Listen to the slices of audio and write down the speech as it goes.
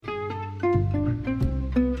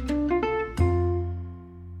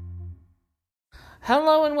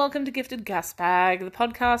Hello and welcome to Gifted Gas Bag, the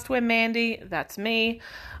podcast where Mandy, that's me,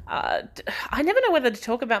 I never know whether to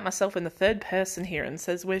talk about myself in the third person here and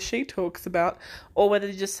says where she talks about, or whether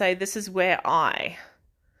to just say this is where I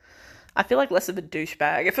feel like less of a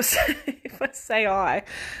douchebag if I say I.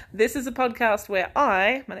 This is a podcast where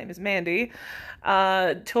my name is Mandy,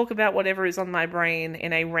 talk about whatever is on my brain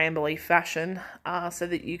in a rambly fashion, so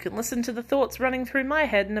that you can listen to the thoughts running through my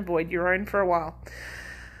head and avoid your own for a while.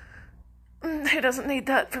 Who doesn't need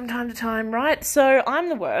that from time to time, right? So I'm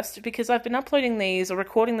the worst because I've been uploading these or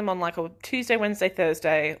recording them on like a Tuesday, Wednesday,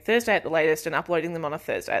 Thursday at the latest, and uploading them on a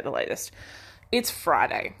Thursday at the latest. It's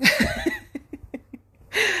Friday.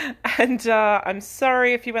 And I'm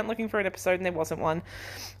sorry if you went looking for an episode and there wasn't one.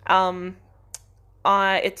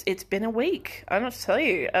 It's been a week. I don't know what to tell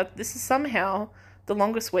you. This is somehow the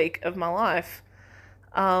longest week of my life.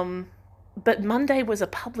 But Monday was a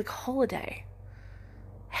public holiday.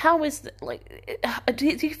 How is do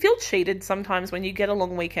you feel cheated sometimes when you get a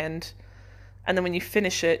long weekend and then when you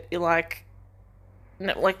finish it, you're like,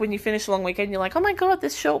 no, like when you finish a long weekend, you're like, oh my God,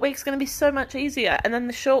 this short week's going to be so much easier. And then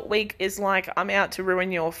the short week is like, I'm out to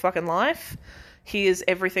ruin your fucking life. Here's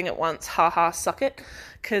everything at once. Ha ha, suck it.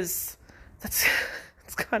 Because that's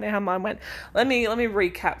kind of how mine went. Let me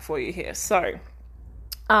recap for you here. So,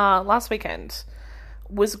 last weekend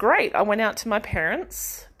was great. I went out to my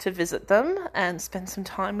parents to visit them and spend some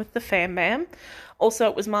time with the fam bam. Also,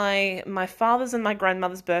 it was my father's and my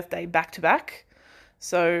grandmother's birthday back to back.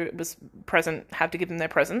 So it was had to give them their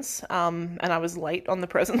presents. And I was late on the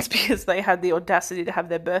presents because they had the audacity to have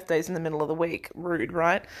their birthdays in the middle of the week. Rude,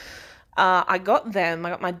 right? I got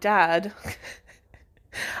my dad.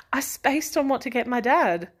 I spaced on what to get my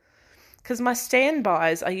dad. Because my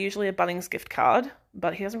standbys are usually a Bunnings gift card,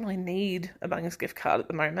 but he doesn't really need a Bunnings gift card at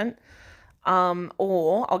the moment.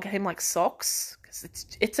 Or I'll get him like socks,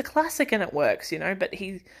 because it's a classic and it works, you know. But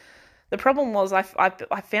the problem was I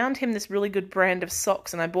found him this really good brand of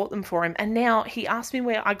socks and I bought them for him, and now he asked me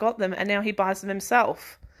where I got them, and now he buys them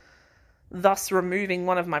himself, thus removing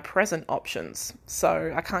one of my present options.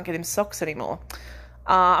 So I can't get him socks anymore.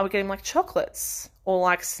 I would get him like chocolates or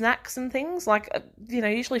like snacks and things, like,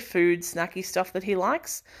 usually food, snacky stuff that he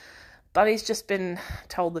likes. But he's just been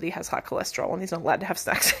told that he has high cholesterol and he's not allowed to have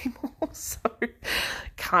snacks anymore. So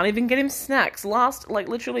can't even get him snacks.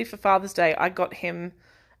 Literally for Father's Day, I got him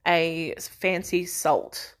a fancy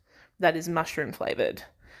salt that is mushroom flavored,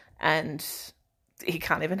 and he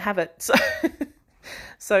can't even have it.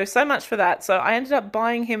 So much for that. So I ended up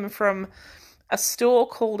buying him from a store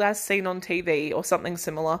called As Seen on TV or something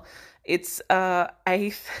similar. It's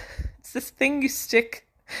it's this thing you stick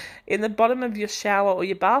in the bottom of your shower or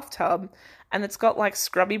your bathtub, and it's got like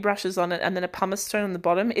scrubby brushes on it and then a pumice stone on the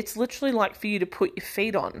bottom. It's literally like for you to put your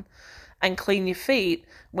feet on and clean your feet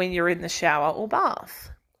when you're in the shower or bath,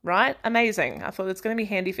 right? Amazing. I thought it's going to be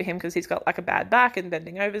handy for him because he's got like a bad back and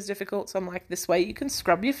bending over is difficult. So I'm like, this way you can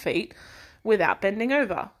scrub your feet without bending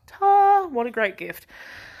over. Ta! What a great gift.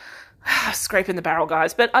 Scraping the barrel,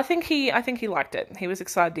 guys. But I think he liked it. He was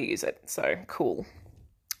excited to use it. So cool.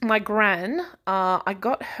 My gran, I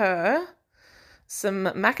got her some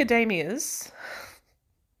macadamias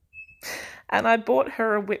and I bought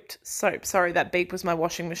her a whipped soap. Sorry, that beep was my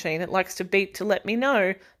washing machine. It likes to beep to let me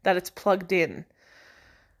know that it's plugged in.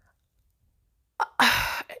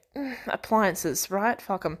 Appliances, right?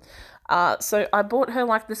 Fuck 'em. So I bought her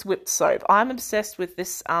like this whipped soap. I'm obsessed with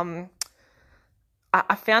this,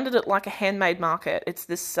 I found it at like a handmade market. It's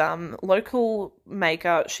this local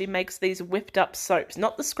maker. She makes these whipped up soaps,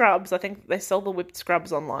 not the scrubs. I think they sell the whipped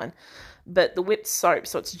scrubs online, but the whipped soap.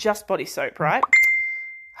 So it's just body soap, right?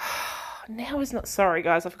 Now is not, sorry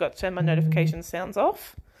guys, I forgot to turn my notification sounds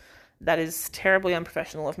off. That is terribly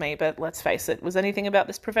unprofessional of me, but let's face it, was anything about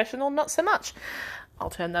this professional? Not so much. I'll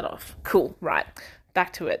turn that off. Cool, right.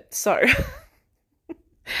 Back to it. So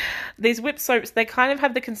these whipped soaps, they kind of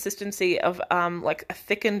have the consistency of like a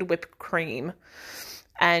thickened whipped cream,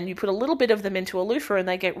 and you put a little bit of them into a loofah and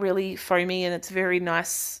they get really foamy and it's very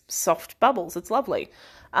nice soft bubbles. It's lovely.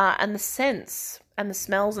 And the scents and the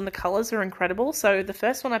smells and the colours are incredible. So the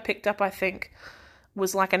first one I picked up, I think,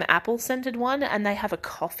 was like an apple scented one, and they have a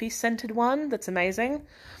coffee scented one that's amazing.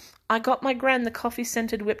 I got my gran the coffee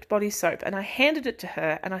scented whipped body soap and I handed it to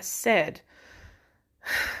her and I said,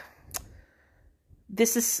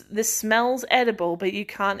 This smells edible, but you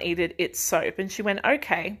can't eat it. It's soap. And she went,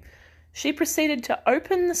 okay. She proceeded to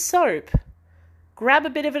open the soap, grab a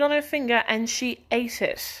bit of it on her finger, and she ate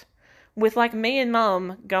it. With like me and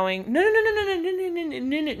Mum going, no,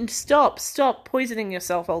 stop poisoning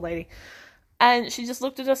yourself, old lady. And she just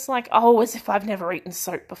looked at us like, oh, as if I've never eaten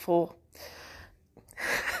soap before.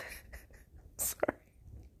 Sorry.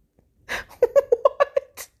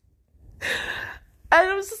 And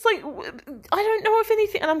I was just like, I don't know if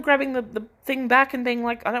anything, and I'm grabbing the thing back and being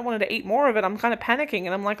like, I don't want her to eat more of it. I'm kind of panicking,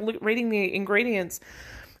 and I'm like reading the ingredients.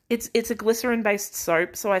 It's a glycerin-based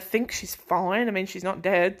soap, so I think she's fine. I mean, she's not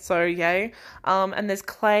dead, so yay. And there's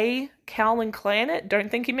clay, kaolin clay in it.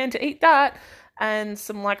 Don't think you meant to eat that. And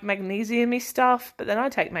some like magnesium-y stuff, but then I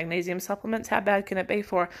take magnesium supplements. How bad can it be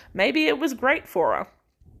for her? Maybe it was great for her.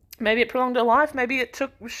 Maybe it prolonged her life. Maybe it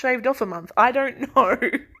shaved off a month. I don't know.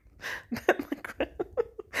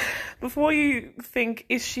 Before you think,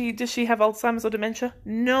 does she have Alzheimer's or dementia?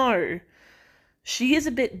 No. She is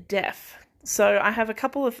a bit deaf. So I have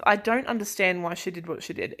I don't understand why she did what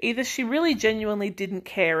she did. Either she really genuinely didn't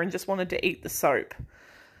care and just wanted to eat the soap.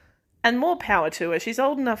 And more power to her. She's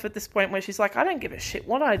old enough at this point where she's like, I don't give a shit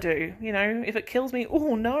what I do. You know, if it kills me,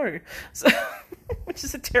 oh no. So, which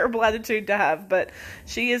is a terrible attitude to have. But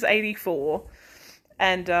she is 84.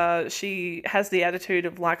 And she has the attitude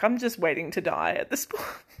of like, I'm just waiting to die at this point.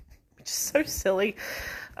 Which is so silly.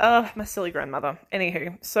 My silly grandmother.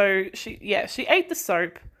 Anywho, so she ate the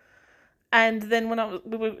soap. And then when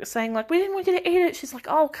we were saying, like, we didn't want you to eat it, she's like,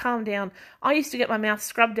 oh, calm down. I used to get my mouth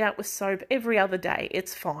scrubbed out with soap every other day.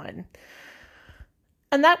 It's fine.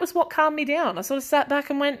 And that was what calmed me down. I sort of sat back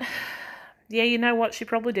and went, yeah, you know what? She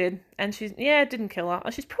probably did. And it didn't kill her.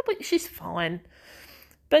 She's fine.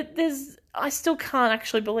 But I still can't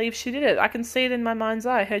actually believe she did it. I can see it in my mind's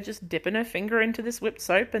eye, her just dipping her finger into this whipped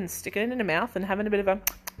soap and sticking it in her mouth and having a bit of a,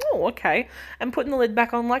 oh, okay, and putting the lid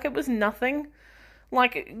back on like it was nothing.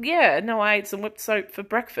 Like, yeah, no, I ate some whipped soap for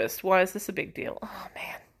breakfast. Why is this a big deal? Oh,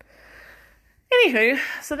 man. Anywho,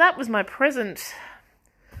 so that was my present.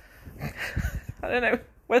 I don't know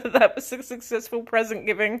whether that was a successful present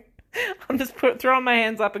giving. I'm just throwing my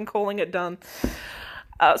hands up and calling it done.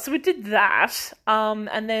 So we did that.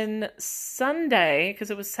 And then Sunday, because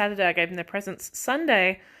it was Saturday, I gave them their presents.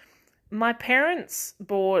 Sunday, my parents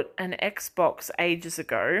bought an Xbox ages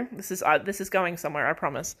ago. This is going somewhere, I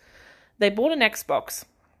promise. They bought an Xbox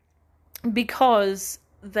because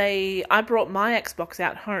I brought my Xbox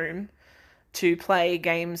out home to play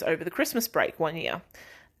games over the Christmas break one year.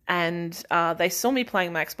 And they saw me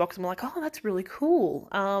playing my Xbox and were like, oh, that's really cool.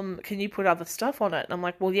 Can you put other stuff on it? And I'm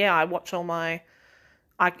like, well, yeah, I watch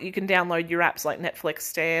you can download your apps like Netflix,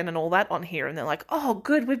 Stan, and all that on here. And they're like, oh,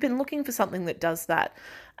 good, we've been looking for something that does that.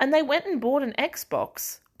 And they went and bought an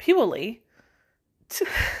Xbox purely to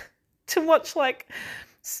watch like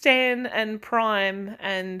Stan and Prime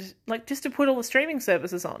and like just to put all the streaming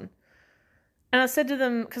services on. And I said to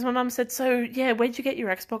them, because my mum said, so yeah, where'd you get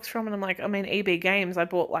your Xbox from? And I'm like, I mean, EB Games, I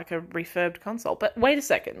bought like a refurbed console. But wait a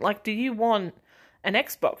second, like, do you want an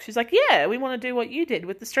Xbox? She's like, yeah, we want to do what you did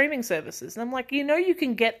with the streaming services. And I'm like, you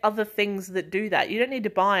can get other things that do that. You don't need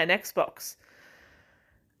to buy an Xbox.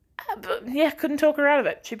 But yeah, couldn't talk her out of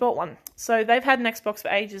it. She bought one. So they've had an Xbox for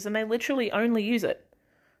ages and they literally only use it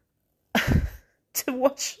to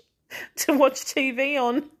watch TV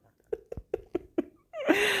on.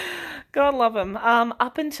 God love them.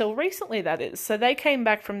 Up until recently, that is. So they came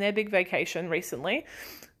back from their big vacation recently,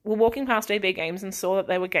 were walking past EB Games and saw that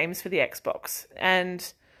they were games for the Xbox.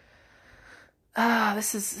 And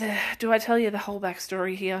do I tell you the whole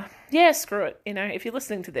backstory here? Yeah, screw it. If you're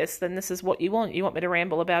listening to this, then this is what you want. You want me to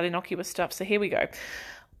ramble about innocuous stuff. So here we go.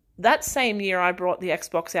 That same year I brought the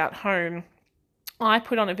Xbox out home, I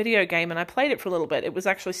put on a video game and I played it for a little bit. It was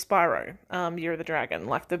actually Spyro, Year of the Dragon,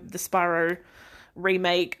 like the Spyro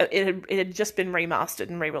remake. It had just been remastered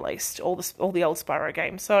and re-released, all the old Spyro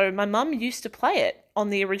games. So my mum used to play it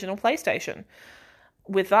on the original PlayStation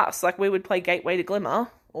with us. Like we would play Gateway to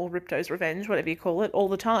Glimmer or Ripto's Revenge, whatever you call it, all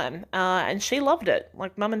the time. And she loved it.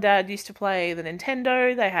 Like mum and dad used to play the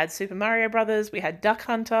Nintendo. They had Super Mario Brothers. We had Duck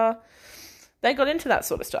Hunter. They got into that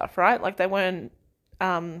sort of stuff, right? Like they weren't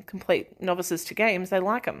complete novices to games. They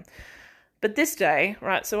like them. But this day,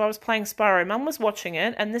 right, so I was playing Spyro. Mum was watching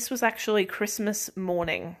it, and this was actually Christmas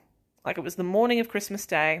morning. Like, it was the morning of Christmas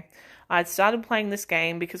Day. I had started playing this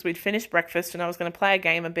game because we'd finished breakfast, and I was going to play a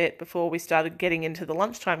game a bit before we started getting into the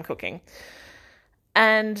lunchtime cooking.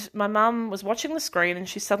 And my mum was watching the screen, and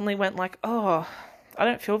she suddenly went like, oh, I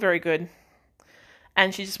don't feel very good.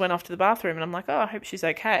 And she just went off to the bathroom, and I'm like, oh, I hope she's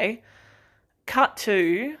okay. Cut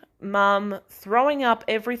to Mum throwing up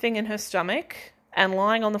everything in her stomach and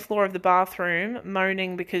lying on the floor of the bathroom,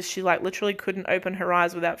 moaning because she like literally couldn't open her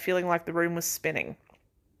eyes without feeling like the room was spinning.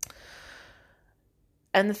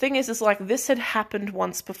 And the thing is like this had happened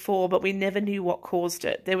once before, but we never knew what caused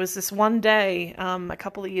it. There was this one day, a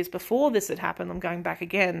couple of years before this had happened, I'm going back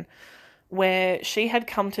again, where she had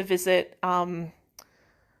come to visit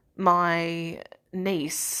my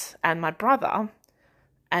niece and my brother,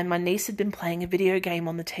 and my niece had been playing a video game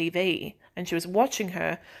on the TV, and she was watching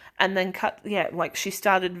her, and then she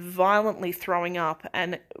started violently throwing up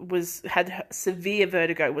and had severe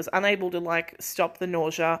vertigo, was unable to like stop the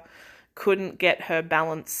nausea, couldn't get her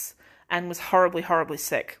balance, and was horribly, horribly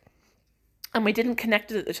sick. And we didn't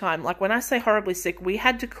connect it at the time. Like, when I say horribly sick, we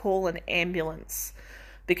had to call an ambulance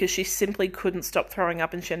because she simply couldn't stop throwing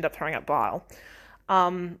up, and she ended up throwing up bile.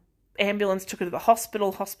 Ambulance took her to the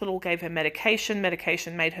hospital. Hospital gave her medication.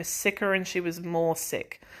 Medication made her sicker, and she was more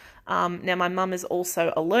sick. Now, my mum is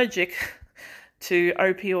also allergic to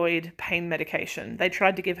opioid pain medication. They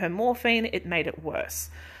tried to give her morphine. It made it worse.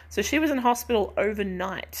 So she was in hospital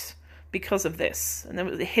overnight because of this, and then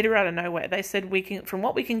it hit her out of nowhere. They said, from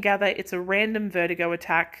what we can gather, it's a random vertigo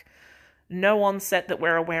attack, no onset that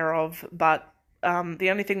we're aware of, but the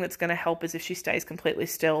only thing that's going to help is if she stays completely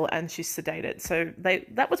still and she's sedated. So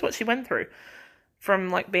that was what she went through from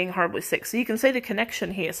like being horribly sick. So you can see the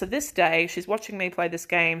connection here. So this day, she's watching me play this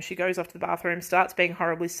game. She goes off to the bathroom, starts being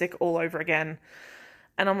horribly sick all over again.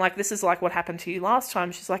 And I'm like, this is like what happened to you last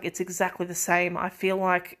time. She's like, it's exactly the same. I feel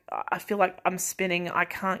like I'm spinning. I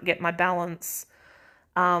can't get my balance.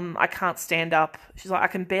 I can't stand up. She's like, I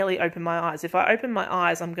can barely open my eyes. If I open my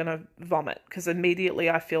eyes, I'm going to vomit because immediately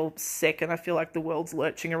I feel sick and I feel like the world's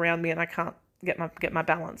lurching around me and I can't get my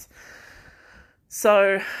balance.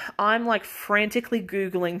 So I'm like frantically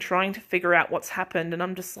Googling, trying to figure out what's happened. And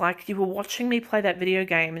I'm just like, you were watching me play that video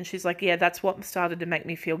game. And she's like, yeah, that's what started to make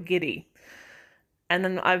me feel giddy. And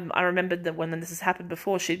then I remembered that when this has happened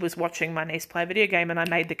before, she was watching my niece play a video game and I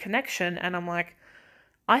made the connection. And I'm like,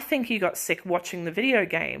 I think you got sick watching the video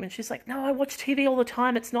game. And she's like, no, I watch TV all the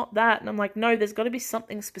time. It's not that. And I'm like, no, there's got to be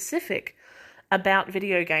something specific about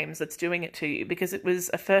video games that's doing it to you, because it was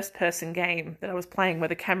a first-person game that I was playing where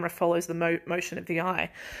the camera follows the motion of the eye.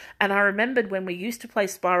 And I remembered when we used to play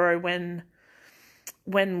Spyro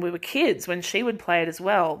when we were kids, when she would play it as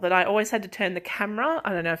well, that I always had to turn the camera.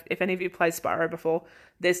 I don't know if any of you played Spyro before.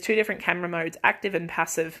 There's two different camera modes, active and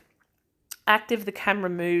passive. Active, the camera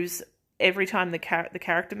moves every time the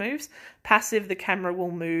character moves. Passive, the camera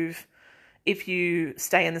will move if you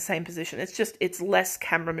stay in the same position. It's less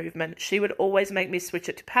camera movement. She would always make me switch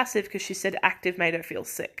it to passive because she said active made her feel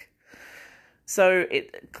sick. So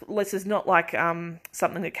this is not like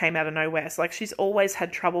something that came out of nowhere. So like, she's always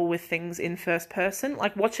had trouble with things in first person.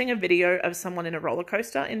 Like watching a video of someone in a roller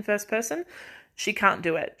coaster in first person, she can't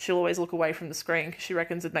do it. She'll always look away from the screen because she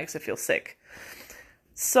reckons it makes her feel sick.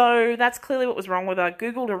 So that's clearly what was wrong with her. I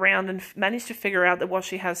Googled around and managed to figure out that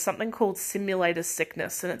she has something called simulator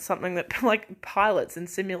sickness, and it's something that like pilots and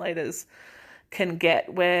simulators can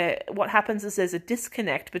get, where what happens is there's a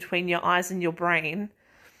disconnect between your eyes and your brain,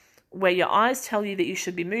 where your eyes tell you that you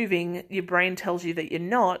should be moving, your brain tells you that you're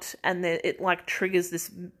not, and it like triggers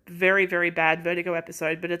this very, very bad vertigo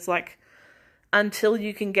episode. But it's like, until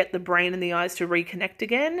you can get the brain and the eyes to reconnect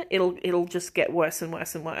again, it'll just get worse and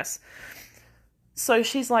worse and worse. So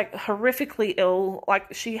she's like horrifically ill.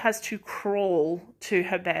 Like, she has to crawl to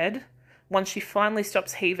her bed once she finally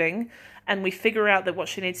stops heaving, and we figure out that what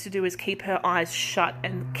she needs to do is keep her eyes shut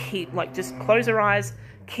and just close her eyes,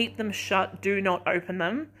 keep them shut, do not open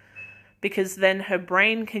them, because then her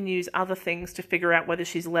brain can use other things to figure out whether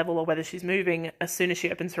she's level or whether she's moving. As soon as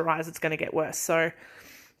she opens her eyes, it's going to get worse. So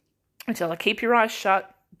I tell her, keep your eyes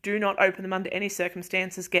shut, do not open them under any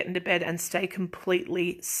circumstances, get into bed and stay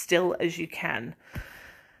completely still as you can.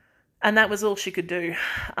 And that was all she could do.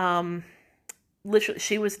 Literally,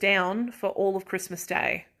 she was down for all of Christmas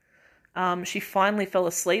Day. She finally fell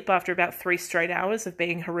asleep after about 3 straight hours of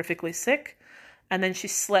being horrifically sick. And then she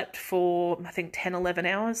slept for, I think, 10, 11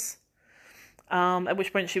 hours. At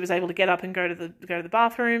which point she was able to get up and go to the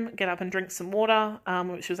bathroom, get up and drink some water.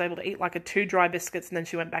 She was able to eat like 2 dry biscuits, and then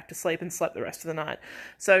she went back to sleep and slept the rest of the night.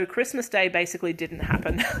 So Christmas Day basically didn't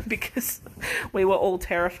happen because we were all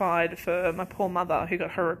terrified for my poor mother who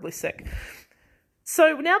got horribly sick.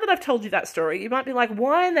 So now that I've told you that story, you might be like,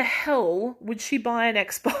 why in the hell would she buy an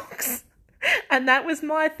Xbox? And that was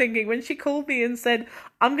my thinking when she called me and said,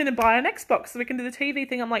 I'm going to buy an Xbox so we can do the TV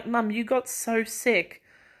thing. I'm like, Mum, you got so sick.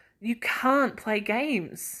 You can't play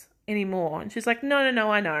games anymore. And she's like, no,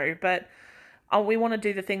 I know. But we want to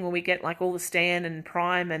do the thing where we get like all the Stan and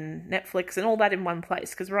Prime and Netflix and all that in one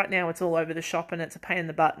place. Because right now it's all over the shop and it's a pain in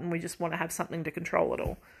the butt and we just want to have something to control it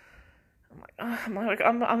all. I'm not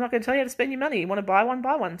going to tell you how to spend your money. You want to buy one,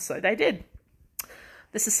 buy one. So they did.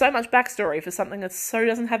 This is so much backstory for something that so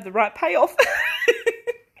doesn't have the right payoff.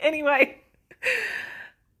 Anyway,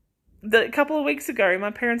 a couple of weeks ago,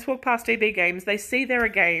 my parents walked past EB Games. They see there are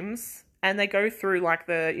games, and they go through like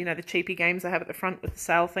the cheapy games they have at the front with the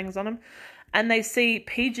sale things on them, and they see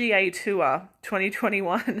PGA Tour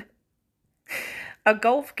 2021. a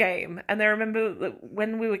golf game. And I remember that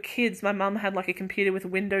when we were kids, my mum had like a computer with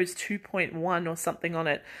Windows 2.1 or something on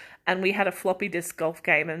it, and we had a floppy disk golf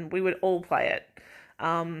game, and we would all play it.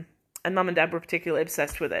 And mum and dad were particularly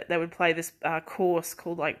obsessed with it. They would play this course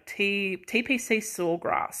called like TPC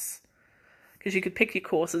Sawgrass, because you could pick your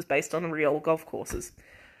courses based on real golf courses.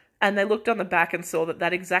 And they looked on the back and saw that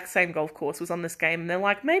that exact same golf course was on this game. And they're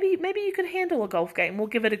like, maybe you could handle a golf game. We'll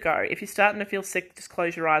give it a go. If you're starting to feel sick, just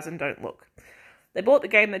close your eyes and don't look. They bought the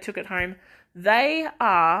game. They took it home. They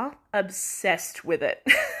are obsessed with it.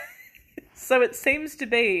 So it seems to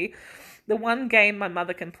be the one game my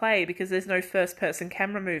mother can play because there's no first-person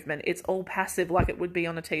camera movement. It's all passive like it would be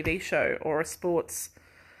on a TV show or a sports,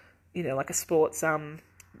 like a sports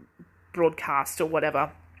broadcast or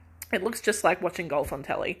whatever. It looks just like watching golf on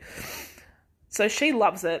telly. So she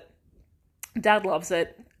loves it. Dad loves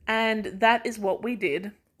it. And that is what we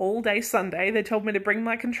did all day Sunday. They told me to bring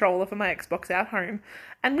my controller for my Xbox out home.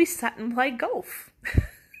 And we sat and played golf.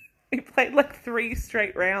 We played like 3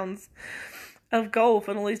 straight rounds of golf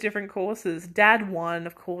on all these different courses. Dad won.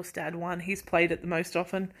 Of course, Dad won. He's played it the most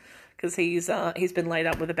often because he's been laid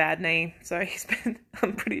up with a bad knee. So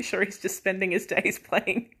I'm pretty sure he's just spending his days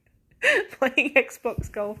playing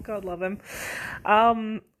Xbox golf. God love him.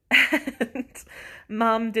 And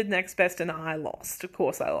Mum did next best and I lost. Of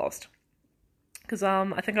course I lost. Because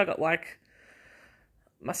I think I got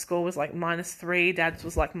my score was like -3, Dad's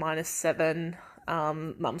was like -7,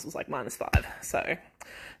 Mum's was like -5. So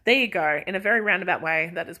there you go. In a very roundabout way,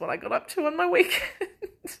 that is what I got up to on my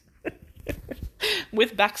weekend.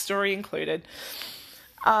 With backstory included.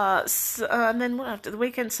 And then after the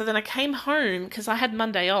weekend, so then I came home because I had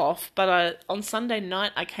Monday off, but on Sunday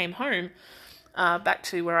night I came home back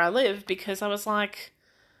to where I live because I was like,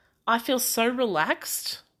 I feel so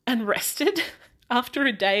relaxed and rested after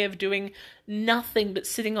a day of doing nothing but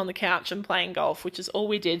sitting on the couch and playing golf, which is all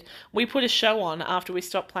we did. We put a show on after we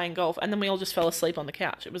stopped playing golf, and then we all just fell asleep on the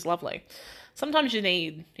couch. It was lovely. Sometimes you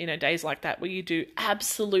need, days like that where you do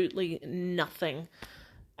absolutely nothing.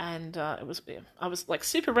 And I was like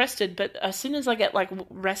super rested, but as soon as I get like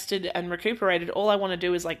rested and recuperated, all I want to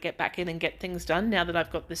do is like get back in and get things done now that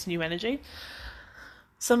I've got this new energy.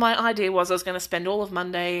 So my idea was I was going to spend all of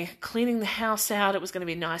Monday cleaning the house out. It was going to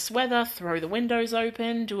be nice weather, throw the windows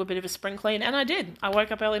open, do a bit of a spring clean, and I did. I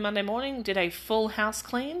woke up early Monday morning, did a full house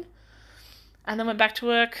clean, and then went back to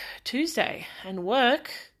work Tuesday. And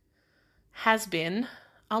work has been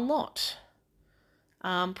a lot.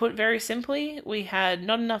 Put very simply, we had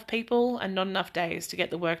not enough people and not enough days to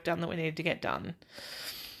get the work done that we needed to get done.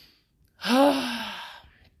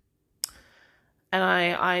 And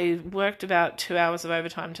I worked about 2 hours of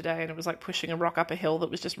overtime today, and it was like pushing a rock up a hill that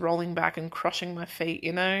was just rolling back and crushing my feet,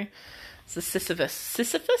 It's the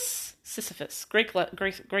Sisyphus.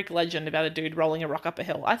 Greek legend about a dude rolling a rock up a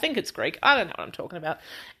hill. I think it's Greek. I don't know what I'm talking about.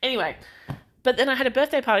 Anyway, but then I had a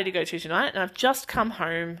birthday party to go to tonight, and I've just come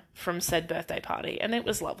home from said birthday party, and it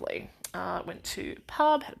was lovely. Went to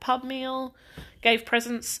pub, had a pub meal, gave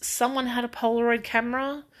presents. Someone had a Polaroid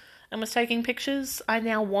camera and was taking pictures. I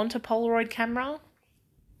now want a Polaroid camera.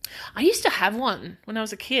 I used to have one when I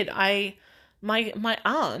was a kid. My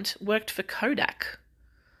aunt worked for Kodak.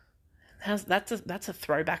 That's a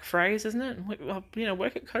throwback phrase, isn't it?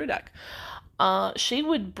 Work at Kodak. She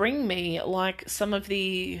would bring me like some of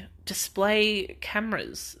the display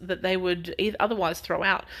cameras that they would otherwise throw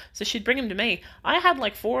out. So she'd bring them to me. I had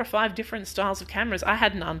like 4 or 5 different styles of cameras. I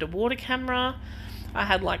had an underwater camera. I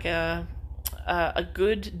had like a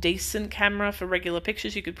good, decent camera for regular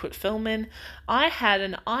pictures you could put film in. I had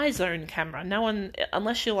an iZone camera. No one,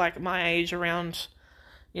 unless you're like my age, around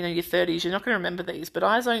your 30s, you're not going to remember these, but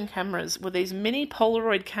iZone cameras were these mini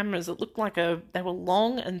Polaroid cameras that looked like they were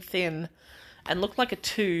long and thin and looked like a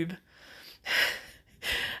tube.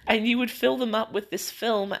 And you would fill them up with this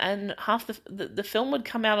film, and half the film would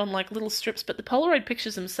come out on like little strips, but the Polaroid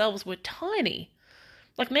pictures themselves were tiny.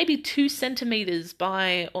 Like maybe 2 centimeters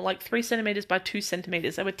or like 3 centimeters by 2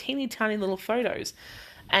 centimeters. They were teeny tiny little photos.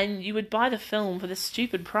 And you would buy the film for this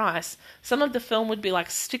stupid price. Some of the film would be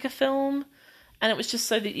like sticker film, and it was just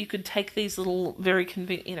so that you could take these little very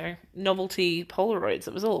convenient, novelty Polaroids.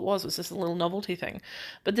 That was all it was just a little novelty thing.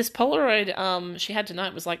 But this Polaroid she had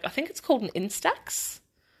tonight was like, I think it's called an Instax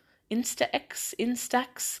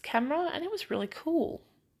camera, and it was really cool.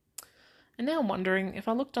 And now I'm wondering if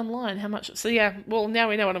I looked online how much. So yeah, well, now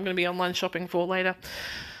we know what I'm going to be online shopping for later.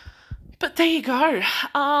 But there you go.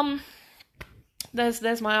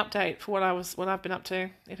 There's my update for what I've been up to,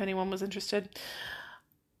 if anyone was interested.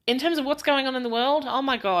 In terms of what's going on in the world, oh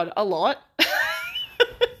my God, a lot.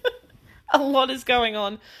 A lot is going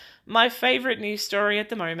on. My favorite news story at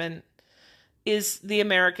the moment is the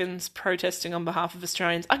Americans protesting on behalf of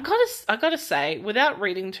Australians. I gotta say, without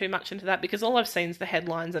reading too much into that, because all I've seen is the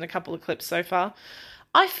headlines and a couple of clips so far,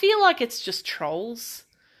 I feel like it's just trolls.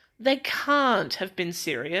 They can't have been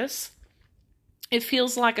serious. It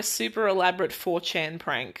feels like a super elaborate 4chan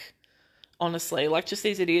prank, honestly. Like, just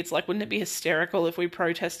these idiots. Like, wouldn't it be hysterical if we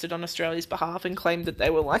protested on Australia's behalf and claimed that they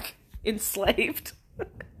were, like, enslaved?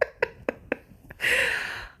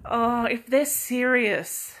 Oh, if they're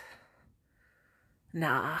serious.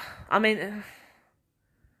 Nah. I mean,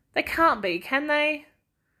 they can't be, can they?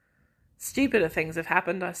 Stupider things have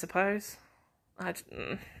happened, I suppose.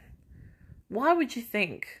 Why would you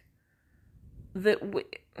think that we...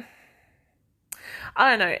 I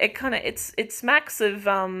don't know, it smacks of,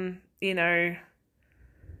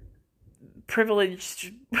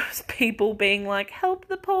 privileged people being like, help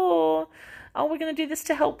the poor. Oh, we're going to do this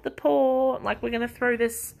to help the poor. Like, we're going to throw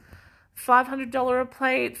this $500 a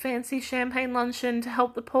plate fancy champagne luncheon to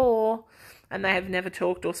help the poor. And they have never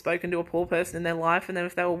talked or spoken to a poor person in their life. And then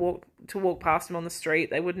if they were to walk past them on the street,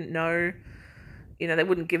 they wouldn't know. They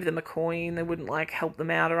wouldn't give them a coin. They wouldn't, like, help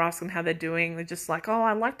them out or ask them how they're doing. They're just like, oh,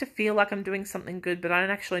 I like to feel like I'm doing something good, but I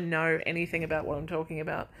don't actually know anything about what I'm talking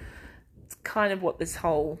about. It's kind of what this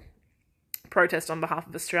whole protest on behalf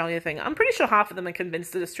of Australia thing. I'm pretty sure half of them are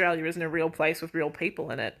convinced that Australia isn't a real place with real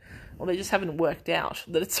people in it. Or they just haven't worked out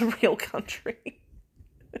that it's a real country.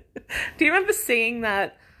 Do you remember seeing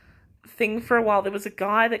that thing for a while? There was a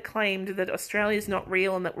guy that claimed that Australia's not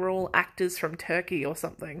real and that we're all actors from Turkey or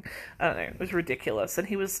something. I don't know, it was ridiculous. And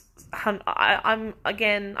he was, I'm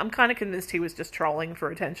kind of convinced he was just trolling for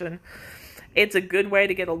attention. It's a good way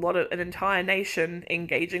to get an entire nation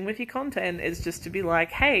engaging with your content, is just to be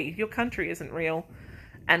like, hey, your country isn't real,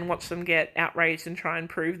 and watch them get outraged and try and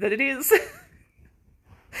prove that it is.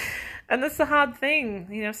 And that's the hard thing.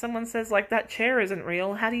 If someone says, like, that chair isn't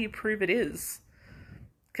real, how do you prove it is?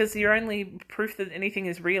 Because your only proof that anything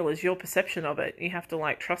is real is your perception of it. You have to,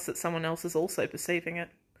 like, trust that someone else is also perceiving it.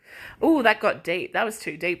 Ooh, that got deep. That was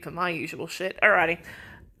too deep for my usual shit. Alrighty.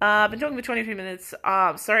 I've been talking for 23 minutes.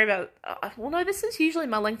 Sorry about... no, this is usually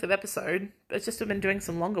my length of episode. It's just I've been doing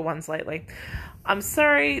some longer ones lately. I'm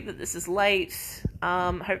sorry that this is late.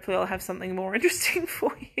 Hopefully I'll have something more interesting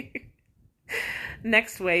for you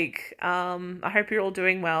next week. I hope you're all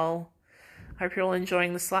doing well. I hope you're all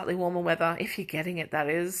enjoying the slightly warmer weather. If you're getting it, that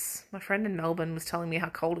is. My friend in Melbourne was telling me how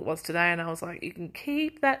cold it was today, and I was like, you can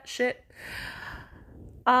keep that shit.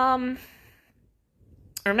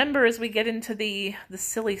 Remember, as we get into the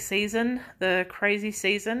silly season, the crazy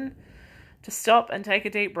season, to stop and take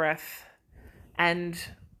a deep breath and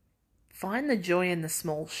find the joy in the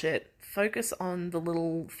small shit. Focus on the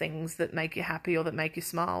little things that make you happy or that make you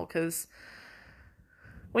smile, because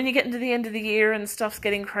when you get into the end of the year and stuff's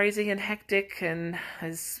getting crazy and hectic and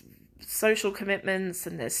there's social commitments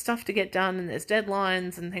and there's stuff to get done and there's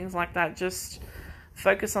deadlines and things like that, just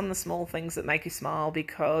focus on the small things that make you smile,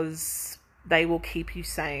 because they will keep you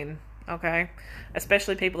sane, okay?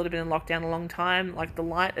 Especially people that have been in lockdown a long time. Like, the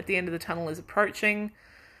light at the end of the tunnel is approaching.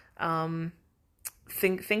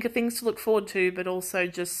 Think of things to look forward to, but also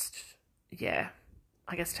just, I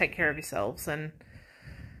guess take care of yourselves. And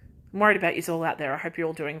I'm worried about you all out there. I hope you're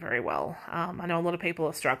all doing very well. I know a lot of people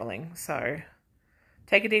are struggling, so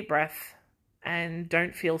take a deep breath and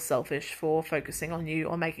don't feel selfish for focusing on you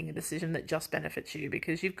or making a decision that just benefits you,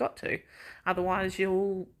 because you've got to. Otherwise,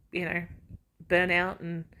 you'll, burn out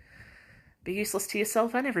and be useless to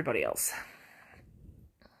yourself and everybody else.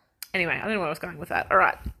 Anyway, I don't know where I was going with that. All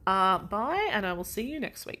right. Bye, and I will see you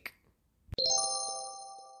next week.